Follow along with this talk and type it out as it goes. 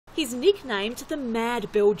He's nicknamed the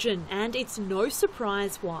Mad Belgian, and it's no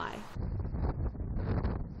surprise why.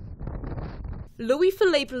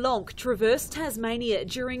 Louis-Philippe traversed Tasmania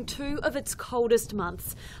during 2 of its coldest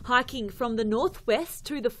months, hiking from the northwest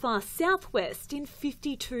to the far southwest in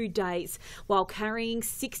 52 days, while carrying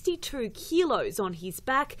 62 kilos on his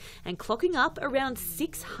back and clocking up around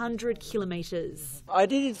 600 kilometres. I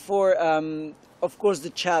did it for, of course,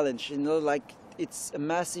 the challenge, like it's a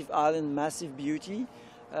massive island, massive beauty.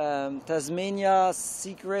 Tasmania's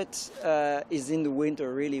secret is in the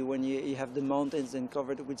winter, really, when you have the mountains and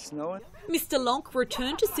covered with snow. Mr. Lonk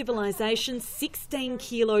returned to civilization 16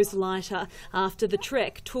 kilos lighter after the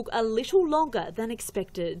trek took a little longer than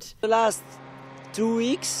expected. The last 2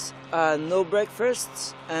 weeks, no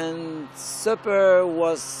breakfast, and supper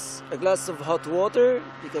was a glass of hot water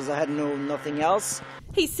because I had nothing else.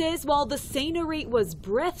 He says while the scenery was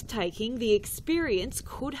breathtaking, the experience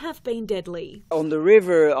could have been deadly. On the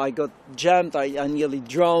river, I got jammed. I nearly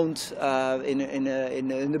drowned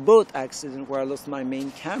in a boat accident where I lost my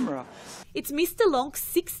main camera. It's Mr. Lonk's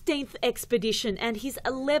 16th expedition and his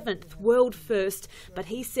 11th world first, but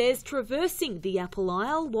he says traversing the Apple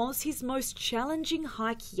Isle was his most challenging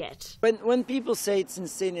hike yet. When people say it's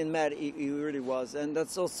insane and mad, it really was, and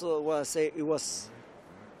that's also what I say. It was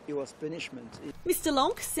punishment. Mr.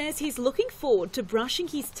 Lonk says he's looking forward to brushing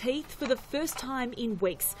his teeth for the first time in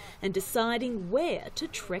weeks and deciding where to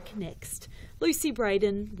trek next. Lucy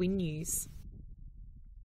Braden, WIN News.